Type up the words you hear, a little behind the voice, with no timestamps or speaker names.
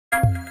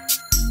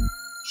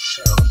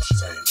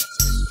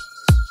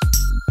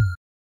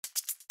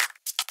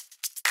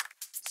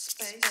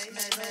Hi,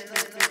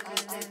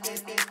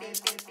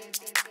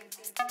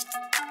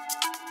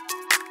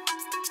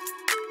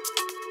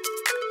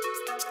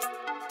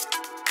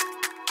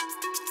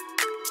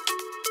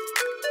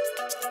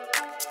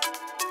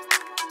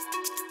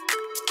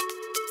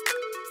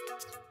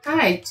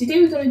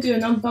 today we're going to do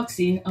an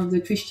unboxing of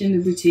the Christian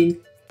Louboutin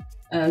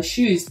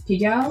shoes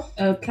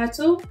Pigalle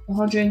Plateau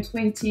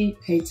 120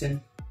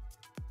 pattern.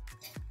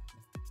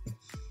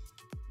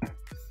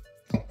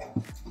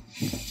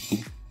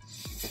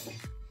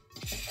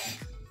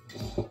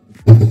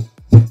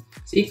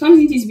 So it comes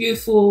in this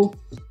beautiful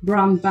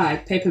brown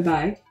bag, paper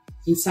bag.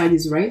 Inside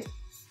is red,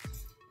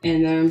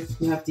 and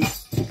we have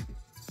these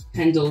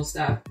handles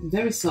that are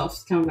very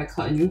soft, kind of like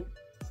cotton.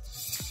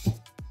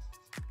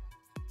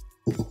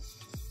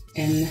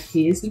 And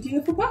here's the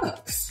beautiful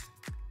box.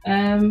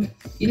 It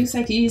looks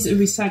like it is a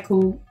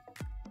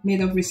made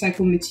of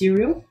recycled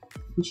material,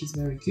 which is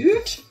very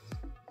good.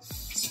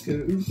 Let's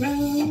go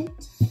around.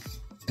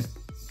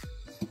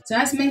 So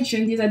as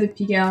mentioned, these are the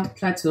Pigalle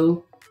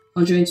Plateau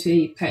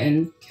 120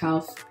 pattern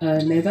calf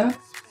leather,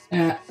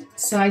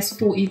 size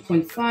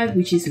 40.5,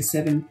 which is a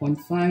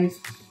 7.5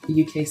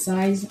 UK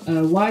size.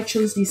 Why I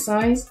chose this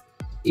size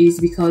is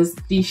because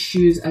these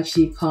shoes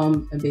actually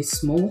come a bit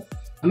small.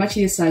 I'm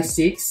actually a size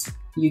 6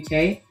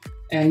 UK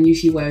and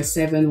usually wear a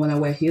 7 when I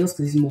wear heels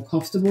because it's more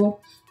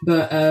comfortable,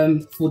 but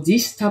for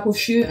this type of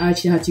shoe I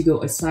actually had to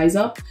go a size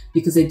up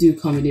because they do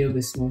come a little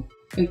bit small.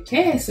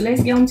 Okay, so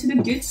let's get on to the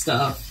good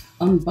stuff,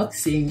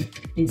 unboxing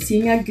and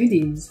seeing our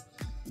goodies.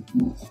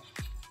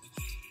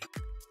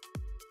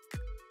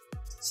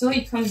 So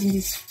it comes in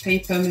this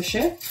paper mache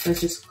that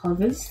just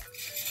covers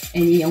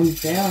any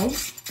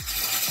unveils.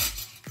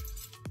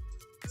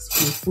 It's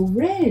beautiful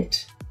red.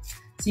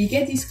 So you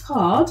get this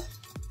card,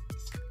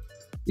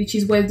 which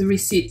is where the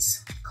receipt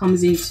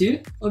comes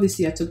into.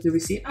 Obviously, I took the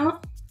receipt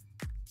out.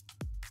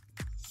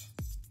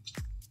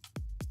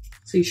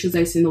 So it shows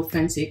that it's an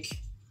authentic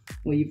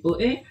when you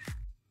bought it.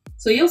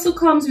 So it also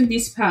comes with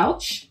this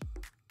pouch.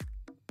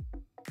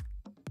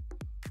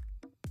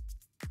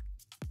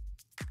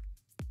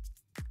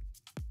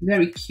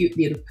 Very cute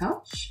little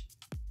pouch.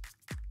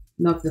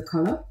 Love the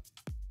color.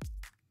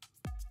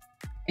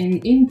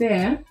 And in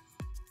there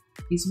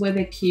is where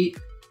they keep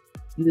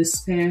the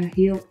spare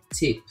heel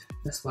tip.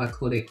 That's why I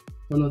call it.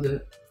 Don't know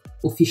the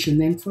official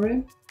name for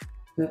it,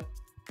 but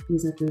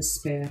these are the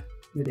spare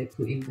that they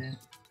put in there.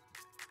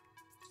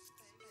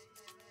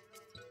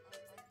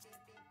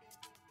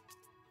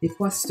 They're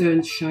quite sturdy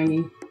and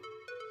shiny.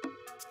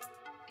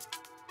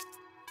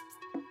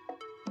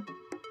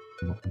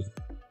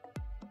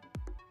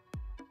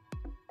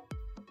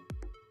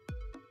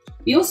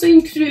 It also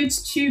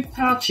includes 2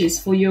 pouches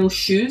for your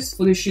shoes,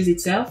 for the shoes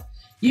itself.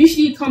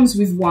 Usually it comes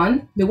with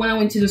one, but when I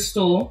went to the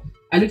store,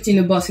 I looked in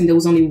the box and there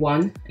was only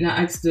one, and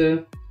I asked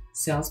the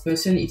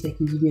salesperson if they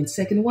can give me a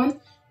second one.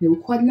 They were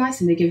quite nice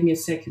and they gave me a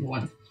second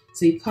one.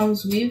 So it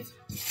comes with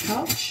a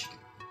pouch,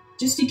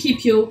 just to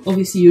keep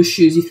obviously your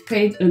shoes. You've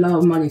paid a lot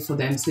of money for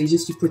them, so it's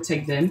just to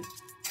protect them,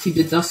 keep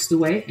the dust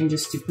away, and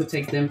just to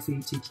protect them for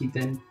you to keep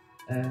them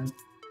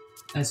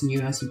as new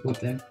as you bought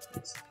them,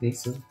 basically.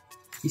 So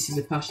this is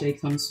the pouch that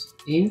it comes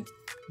in.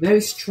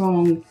 Very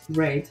strong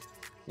red,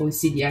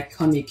 obviously the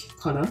iconic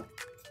color.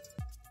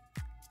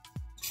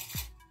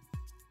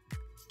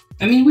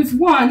 I mean, with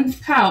one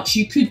pouch,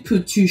 you could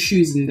put 2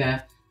 shoes in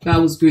there, but I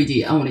was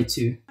greedy. I wanted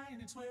 2.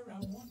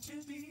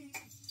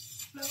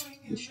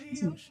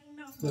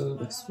 So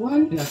that's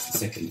one, and that's the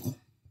second one.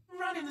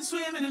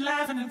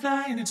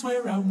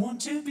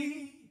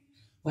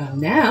 Well,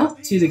 now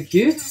to the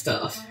good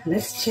stuff.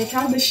 Let's check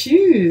out the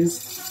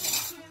shoes.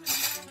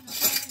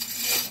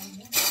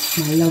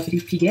 My lovely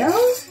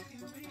Pigalle.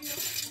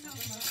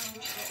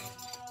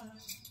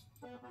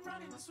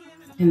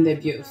 And they're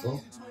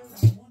beautiful.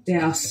 They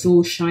are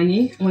so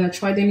shiny. When I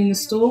tried them in the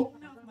store,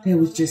 they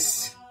were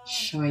just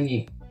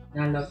shiny.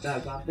 And I love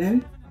that about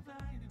them.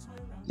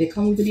 They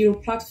come with a little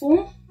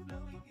platform.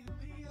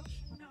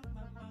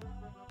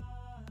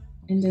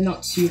 And they're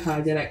not too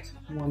high, they're like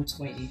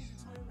 120.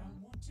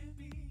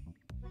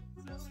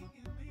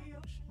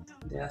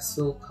 They are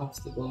so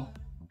comfortable.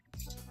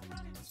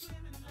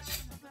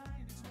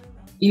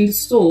 In the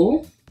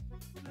store,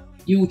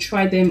 you will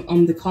try them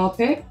on the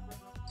carpet.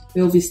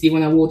 But obviously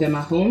when I wore them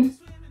at home,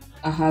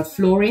 I have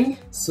flooring,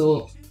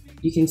 so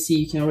you can see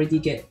you can already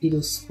get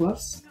little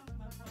scuffs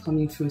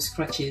coming through,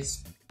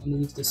 scratches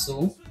underneath the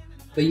sole.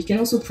 But you can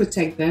also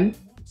protect them,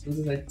 so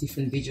there's a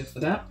different video for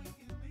that.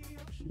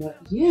 But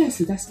yeah,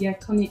 so that's the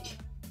iconic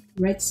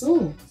red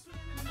sole.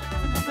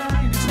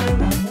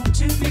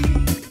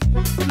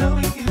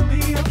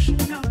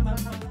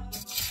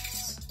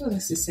 So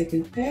that's the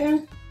second pair.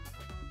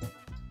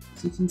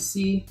 So you can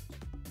see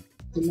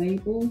the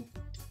label.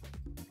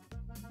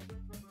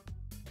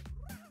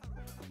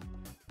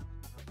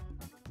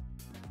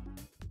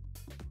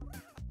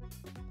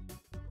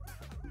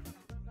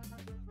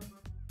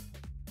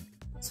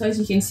 So as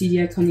you can see,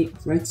 the iconic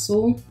red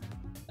sole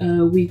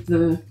with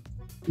the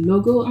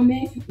logo on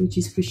it, which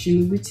is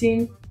Christian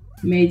Louboutin,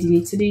 made in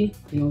Italy,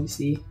 and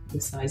obviously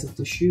the size of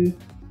the shoe.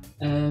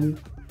 Yeah,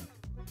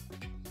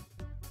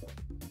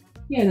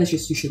 that's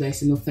just to show that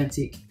it's an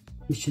authentic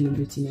Christian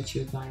Louboutin that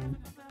you're buying.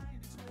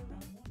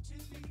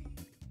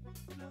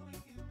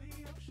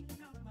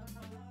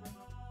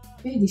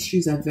 Okay, these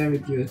shoes are very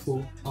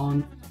beautiful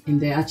on, and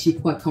they're actually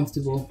quite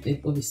comfortable,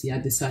 obviously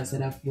at the size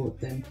that I've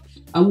bought them.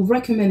 I would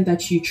recommend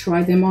that you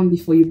try them on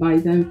before you buy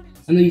them.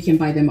 I know you can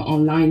buy them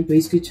online, but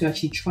it's good to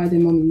actually try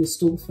them on in the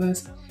store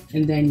first,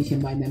 and then you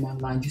can buy them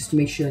online, just to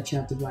make sure that you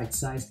have the right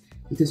size,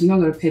 because you're not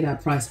going to pay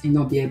that price and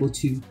not be able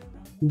to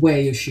wear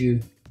your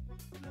shoe.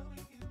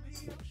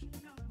 So,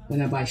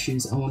 when I buy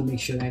shoes, I want to make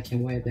sure that I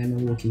can wear them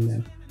and walk in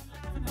them.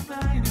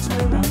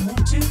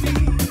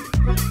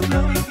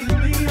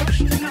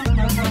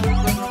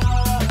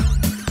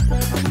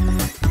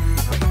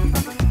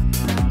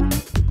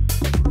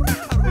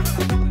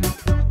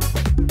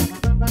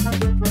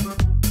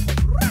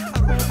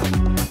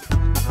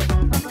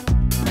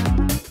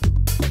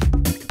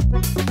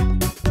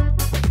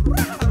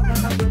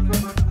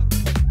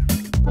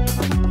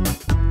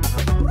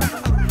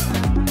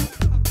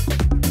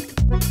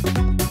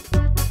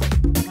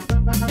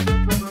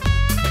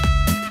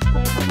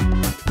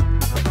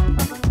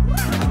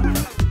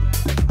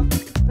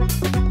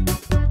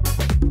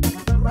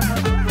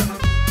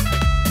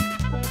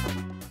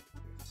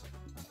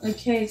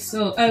 Okay,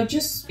 so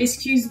just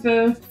excuse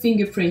the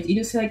fingerprint. It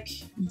looks like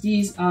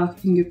these are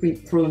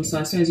fingerprint prone, so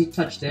as soon as you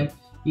touch them,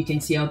 you can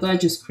see. Although I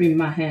just creamed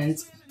my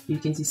hands, you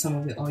can see some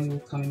of the oil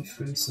coming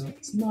through, so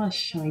it's not as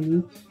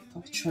shiny.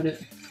 I'll try to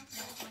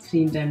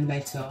clean them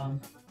later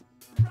on.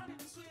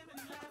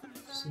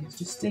 So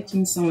just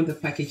taking some of the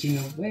packaging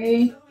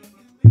away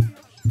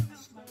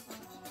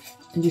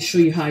and just show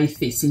you how it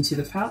fits into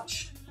the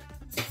pouch.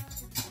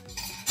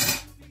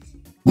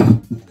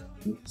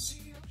 Oops.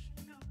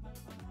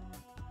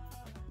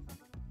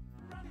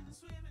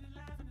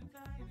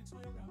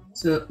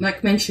 So,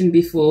 like mentioned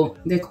before,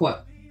 they're quite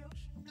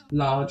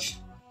large,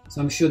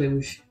 so I'm sure they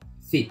will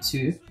fit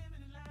too.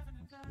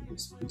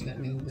 Just put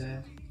them in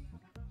there.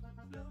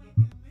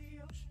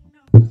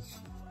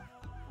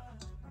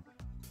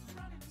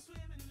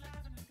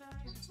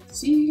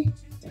 See,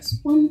 that's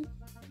one,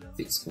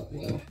 fits quite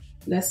well.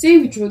 That's it,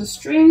 we draw the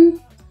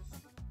string,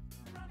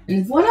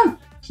 and voila!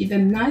 Keep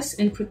them nice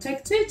and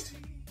protected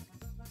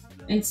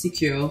and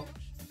secure.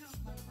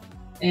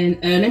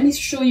 And let me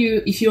show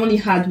you, if you only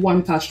had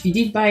one pouch, if you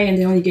did buy it and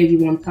they only gave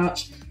you one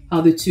pouch,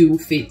 how the two will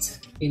fit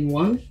in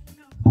one.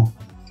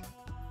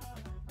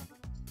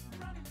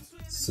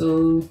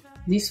 So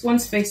this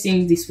one's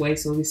facing this way,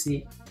 so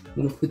obviously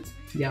I'm gonna put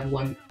the other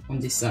one on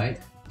this side.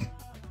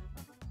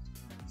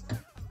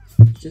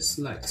 Just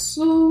like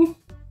so.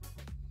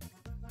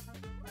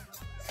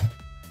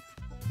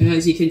 And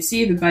as you can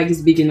see, the bag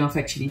is big enough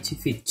actually to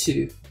fit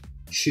two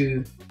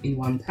shoes in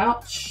one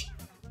pouch.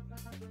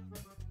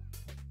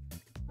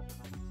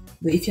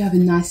 But if you have a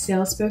nice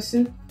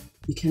salesperson,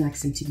 you can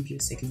ask them to give you a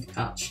second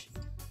pouch.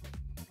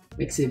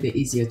 Makes it a bit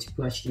easier to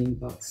put actually in the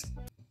box.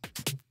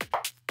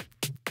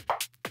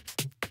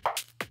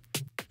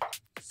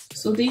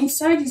 So the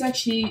inside is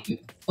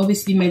actually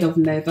obviously made of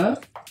leather,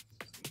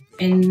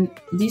 and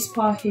this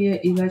part here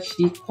is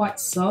actually quite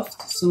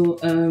soft. So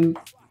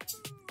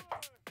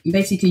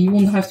basically you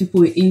won't have to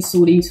put an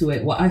insole into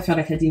it. Well, I felt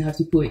like I didn't have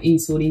to put an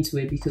insole into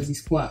it because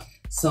it's quite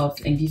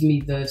soft and gives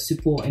me the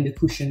support and the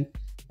cushion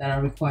that I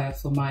require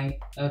for my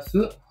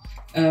foot.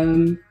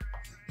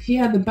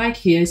 Here at the back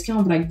here, it's kind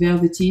of like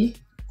velvety,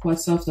 quite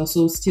soft,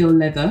 also still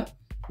leather,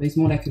 but it's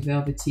more like a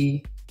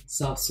velvety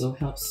soft, so it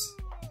helps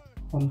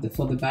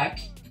for the back.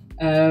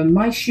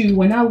 My shoe,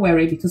 when I wear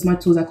it, because my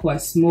toes are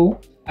quite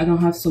small, I don't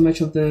have so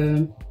much of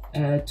the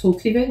toe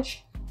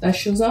cleavage that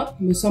shows up.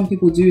 Some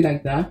people do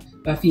like that,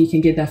 but I think you can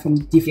get that from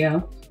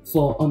DVL.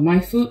 On my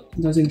foot,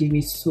 it doesn't give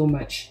me so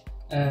much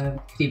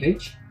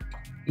cleavage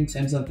in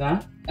terms of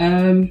that.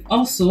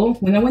 Also,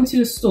 when I went to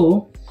the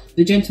store,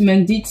 the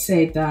gentleman did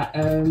say that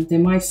they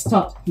might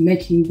stop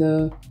making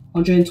the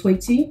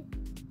 120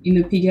 in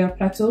the Pigalle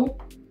plateau.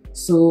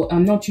 So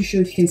I'm not too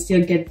sure if you can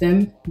still get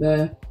them,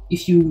 but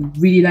if you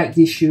really like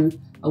this shoe,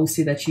 I would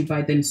say that you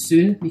buy them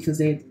soon, because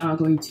they are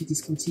going to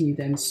discontinue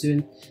them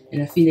soon.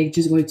 And I think they're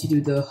just going to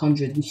do the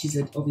 100, which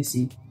is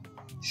obviously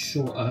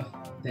shorter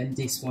than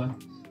this one.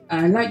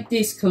 I like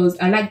this because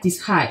I like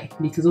this high,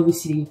 because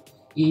obviously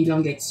it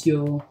elongates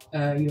your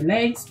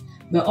legs,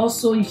 but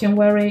also you can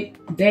wear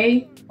it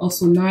day,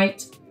 also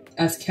night,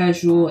 as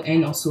casual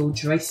and also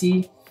dressy.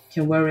 You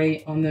can wear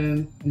it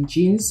on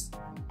jeans,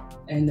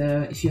 and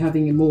if you're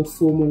having a more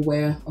formal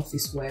wear,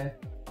 office wear,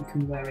 you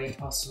can wear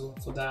it also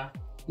for that.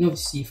 And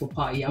obviously for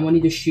party, I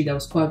wanted a shoe that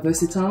was quite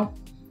versatile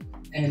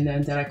and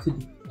that I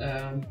could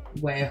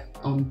wear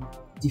on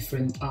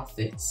different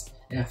outfits,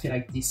 and I feel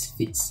like this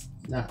fits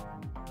that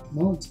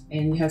mold.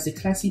 And it has a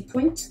classy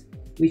point,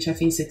 which I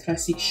think is a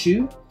classic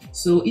shoe.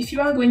 So if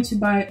you are going to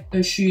buy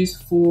shoes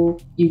for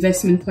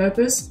investment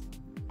purpose,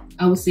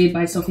 I would say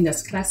buy something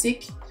that's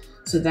classic,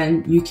 so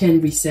then you can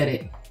reset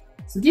it.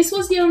 So this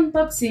was the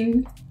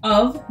unboxing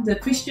of the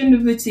Christian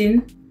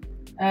Louboutin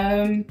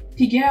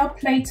Pigalle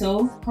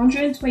Plateau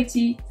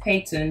 120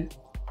 pattern.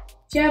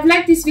 If you have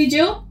liked this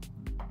video,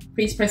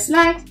 please press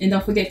like and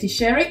don't forget to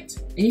share it.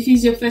 And if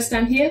it's your first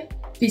time here,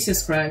 please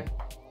subscribe.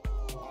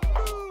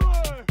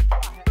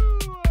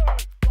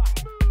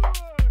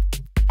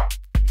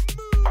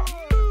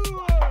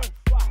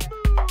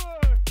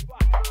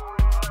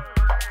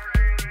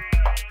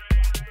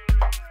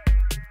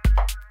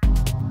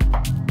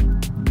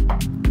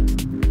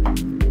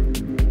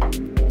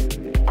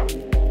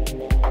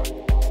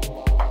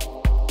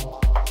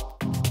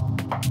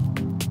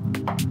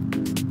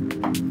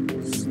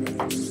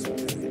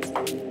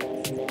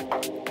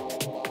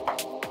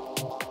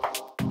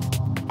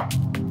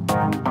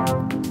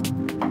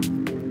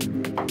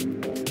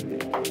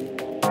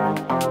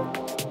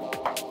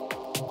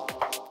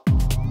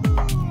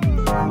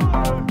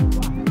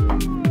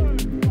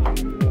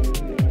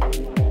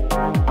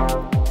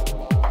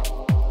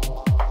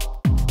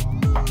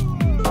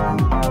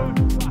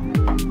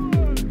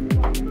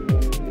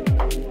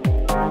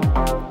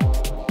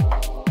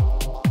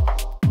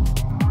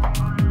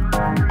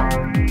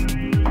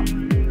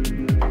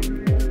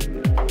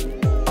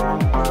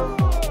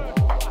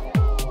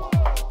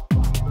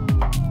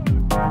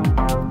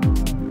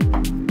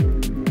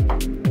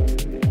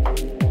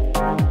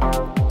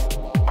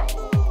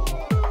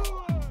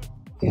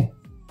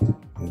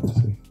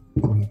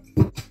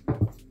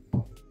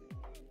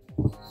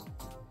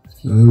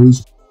 I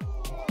was